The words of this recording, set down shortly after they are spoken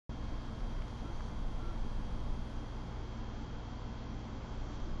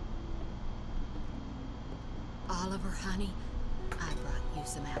Oliver, honey, I brought you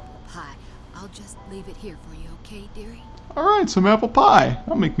some apple pie. I'll just leave it here for you, okay, dearie? Alright, some apple pie.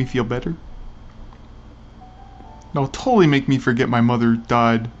 That'll make me feel better. That'll totally make me forget my mother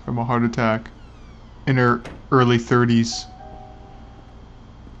died from a heart attack in her early 30s.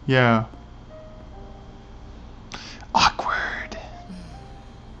 Yeah. Awkward.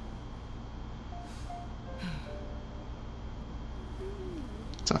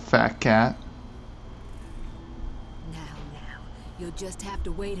 It's a fat cat. Now, you'll just have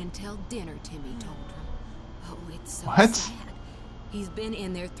to wait until dinner, Timmy told him. Oh, it's so What? sad. He's been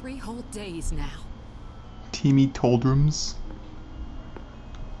in there 3 whole days now. Timmy Toldrums.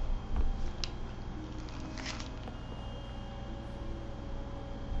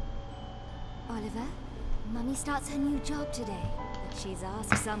 Oliver, Mummy starts her new job today, but she's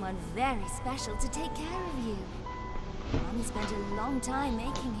asked someone very special to take care of you. Mummy spent a long time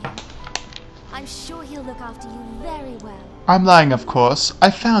making him. I'm sure he'll look after you very well. I'm lying, of course. I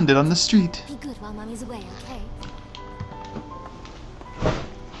found it on the street. Be good while Mummy's away, okay?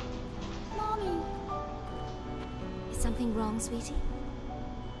 Mommy! Is something wrong, sweetie?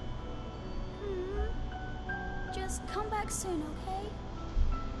 Just come back soon, okay?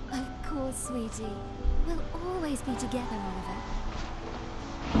 Of course, sweetie. We'll always be together, Oliver.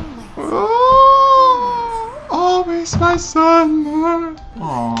 Always. Oh, always my son.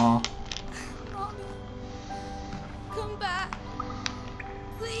 Aww. Mommy, come back.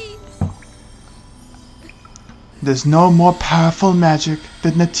 Please. There's no more powerful magic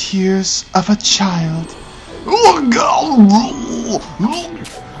than the tears of a child.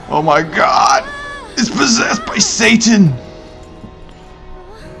 Oh my god! It's possessed by Satan!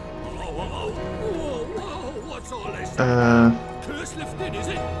 What's all this? Curse lifted, is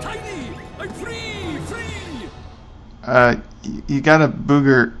it? Tiny! I'm free! Free! You got a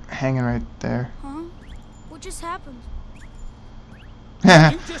booger hanging right there. Huh? What just happened?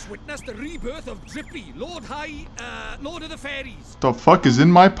 You just witnessed the rebirth of Drippy, Lord of the Fairies. The fuck is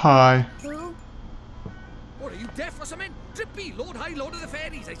in my pie? Who? What, are you deaf or something? Drippy, Lord of the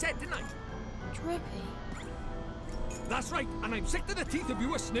Fairies, I said, didn't I? Drippy. That's right, and I'm sick to the teeth of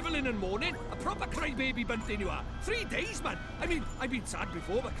you snivelling and moaning. A proper crybaby bunting you are. 3 days, man. I mean, I've been sad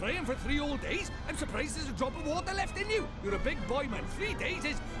before, but crying for 3 whole days? I'm surprised there's a drop of water left in you. You're a big boy, man. 3 days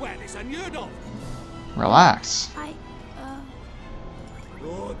is, well, it's unheard of. Relax.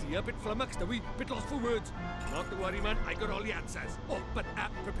 Oh dear, bit flummoxed, a wee bit lost for words. Not to worry, man, I got all the answers. Oh, but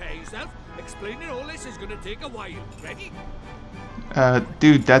prepare yourself. Explaining all this is gonna take a while. Ready?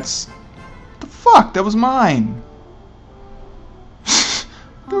 Dude, that's... The fuck? That was mine!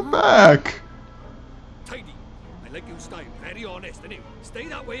 Go back! Tidy. I like your style, very honest, and you stay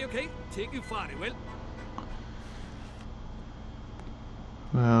that way, okay? Take you far, it will.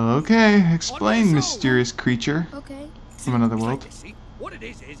 Well, okay. Explain, mysterious creature Okay. from another It's like world. this, see? What it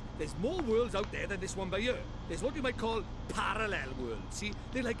is there's more worlds out there than this one by here. There's what you might call parallel worlds, see?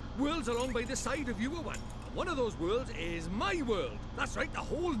 They're like worlds along by the side of your one. And one of those worlds is my world. That's right, a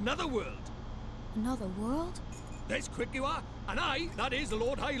whole nother world. Another world? That's quick you are. And that is the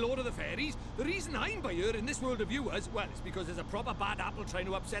Lord of the Fairies. The reason I'm by here in this world of yours, well, it's because there's a proper bad apple trying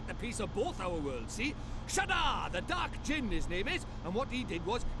to upset the peace of both our worlds, see? Shada, the Dark Djinn, his name is. And what he did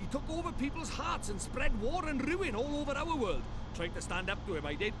was, he took over people's hearts and spread war and ruin all over our world. Tried to stand up to him,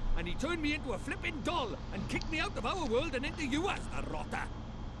 I did. And he turned me into a flipping doll and kicked me out of our world and into yours, the rotter.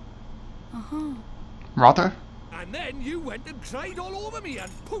 Uh-huh. Rotter? And then you went and cried all over me and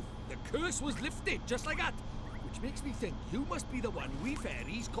poof, the curse was lifted, just like that. Which makes me think you must be the one we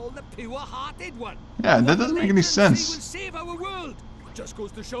fairies call the pure-hearted one. Yeah, that doesn't make any sense. Will save our world. Just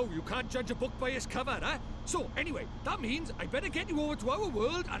goes to show you can't judge a book by its cover, huh? So, anyway, that means I better get you over to our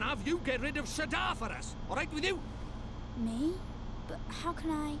world and have you get rid of Shada for us. Alright with you? Me? But how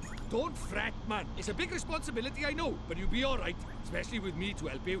can I... Don't fret, man. It's a big responsibility, I know, but you'll be alright. Especially with me to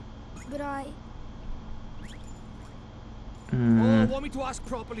help you. But I... Oh, want me to ask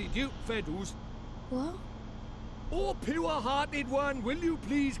properly, do you? Fair dues. What? Oh, pure-hearted one, will you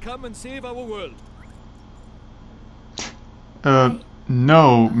please come and save our world?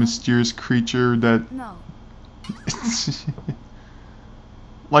 No, mysterious creature that... No.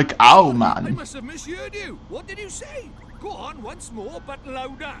 Like, ow, I man. must have misheard you. What did you say? Go on once more, but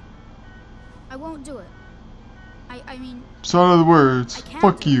louder. I won't do it. I mean... So in other words, I can't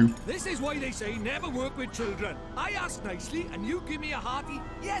fuck do you. This is why they say never work with children. I ask nicely, and you give me a hearty,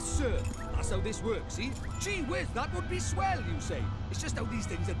 yes, sir. That's how this works, see? Gee whiz, that would be swell, you say. It's just how these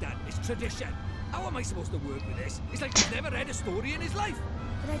things are done. It's tradition. How am I supposed to work with this? It's like he's never read a story in his life.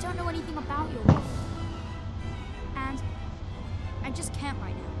 But I don't know anything about your world. And... I just can't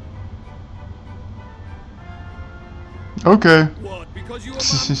right now. Okay. What, because your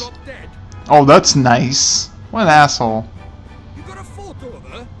mum dropped dead? Oh, that's nice. What an asshole. You got a photo of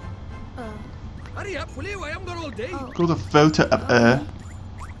her? Hurry up, will you? I haven't got all day. Got a photo of her.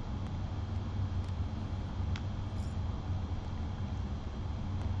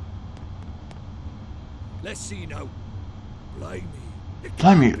 Let's see now. Blimey.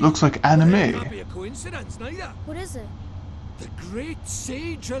 Blimey, it looks like It can't anime. be a coincidence, neither. What is it? The great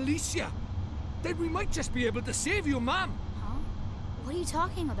sage Alicia. Then we might just be able to save your mum. Huh? What are you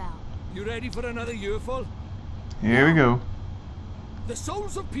talking about? You ready for another earful? Here we go. The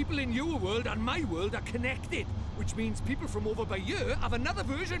souls of people in your world and my world are connected, which means people from over by here have another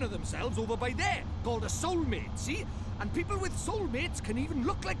version of themselves over by there, called a soulmate, see? And people with soulmates can even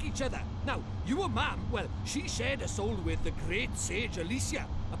look like each other. Now, your mum, well, she shared a soul with the great sage Alicia.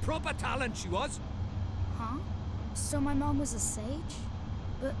 A proper talent she was. Huh? So my mom was a sage?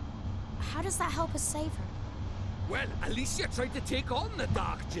 But how does that help us save her? Well, Alicia tried to take on the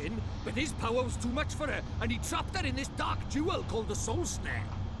Dark Djinn, but his power was too much for her, and he trapped her in this dark jewel called the Soul Snare.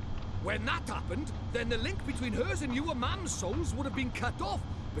 When that happened, then the link between hers and your mum's souls would have been cut off.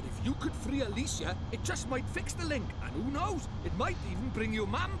 But if you could free Alicia, it just might fix the link, and who knows, it might even bring your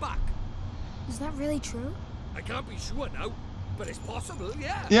mum back. Is that really true? I can't be sure now, but it's possible,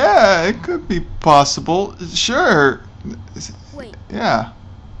 yeah. Yeah, it could be possible. Sure. Wait, Yeah.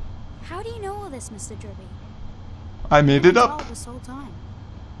 how do you know all this, Mr. Dribby? I made it up. This whole time.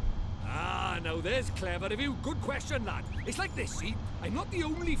 Ah, now there's clever of you. Good question, lad. It's like this, see? I'm not the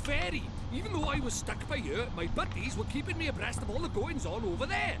only fairy. Even though I was stuck by here, my buddies were keeping me abreast of all the goings-on over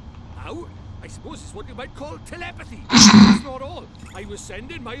there. Now, I suppose it's what you might call telepathy. That's not all. I was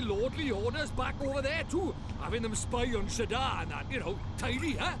sending my lordly orders back over there too, having them spy on Shadar and that, you know,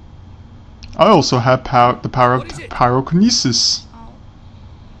 tidy, huh? I also have the power of What is it? pyrokinesis.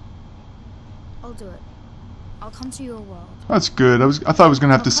 I'll do it. I'll come to your world. That's good. I thought I was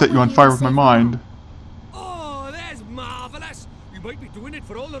gonna have to set you on fire with my mind. Oh, that's marvellous. You might be doing it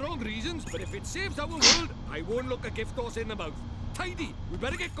for all the wrong reasons, but if it saves our world, I won't look a gift horse in the mouth. Tidy. We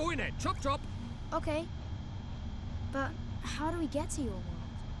better get going then. Chop chop. Okay. But how do we get to your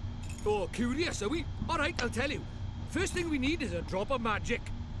world? Oh, curious, are we? Alright, I'll tell you. First thing we need is a drop of magic.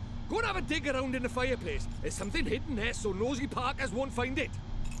 Go and have a dig around in the fireplace. There's something hidden there so nosy Parkers won't find it.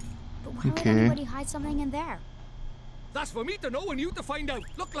 But why Okay. would anybody hide something in there? That's for me to know and you to find out.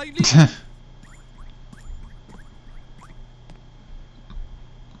 Look lively.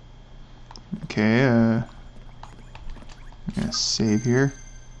 Okay, I'm gonna save here.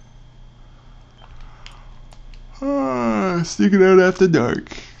 Sneaking out after dark.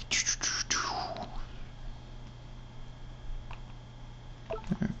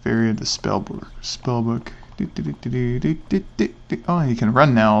 Fairy of the Spellbook. Oh, you can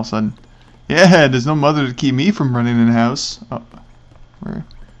run now all of a sudden. Yeah, there's no mother to keep me from running in the house. Oh,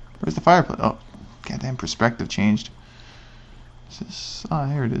 where's the fireplace? Oh, goddamn perspective changed.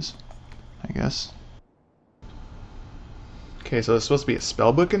 Here it is, I guess. Okay, so there's supposed to be a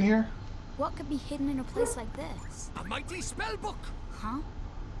spell book in here? What could be hidden in a place like this? A mighty spell book. Huh?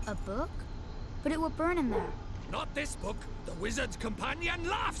 A book? But it would burn in there. Not this book. The Wizard's Companion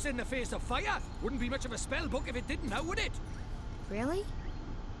laughs in the face of fire. Wouldn't be much of a spell book if it didn't, now would it? Really?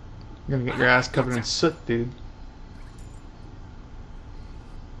 You're gonna get your ass covered in soot, dude.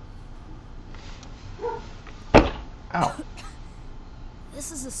 Ow.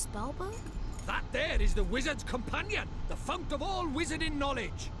 This is a spell book? That there is the Wizard's Companion, the fount of all wizarding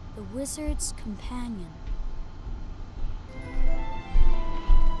knowledge. The Wizard's Companion.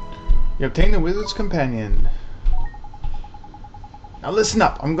 You obtain the Wizard's Companion. Now listen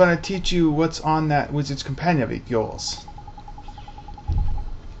up, I'm gonna teach you what's on that Wizard's Companion of yours.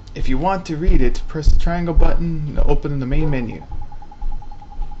 If you want to read it, press the triangle button to open the main menu.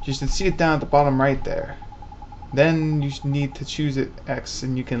 You should see it down at the bottom right there. Then you need to choose it X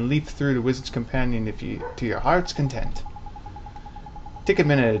and you can leaf through the Wizard's Companion to your heart's content. Take a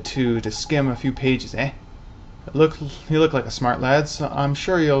minute or two to skim a few pages, eh? You look like a smart lad, so I'm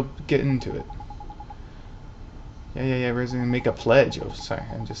sure you'll get into it. Yeah, we're gonna make a pledge. Oh, sorry,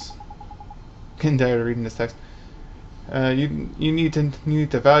 I'm just getting tired of reading this text. You need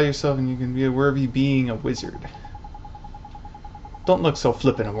to value yourself, and you can be a worthy being a wizard. Don't look so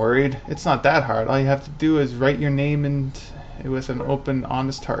flippant and worried. It's not that hard. All you have to do is write your name and with an open,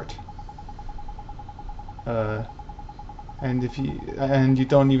 honest heart. And you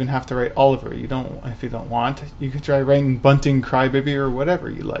don't even have to write Oliver. If you don't want, you could try writing Bunting, Crybaby, or whatever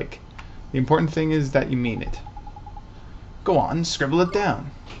you like. The important thing is that you mean it. Go on, scribble it down.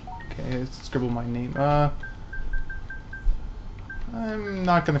 Okay, let's scribble my name. I'm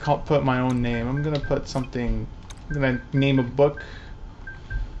not gonna put my own name. I'm gonna put something I'm gonna name a book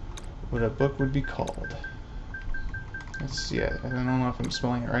what a book would be called. Let's see it. I don't know if I'm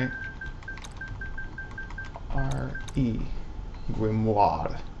spelling it right. R-E.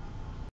 Grimoire.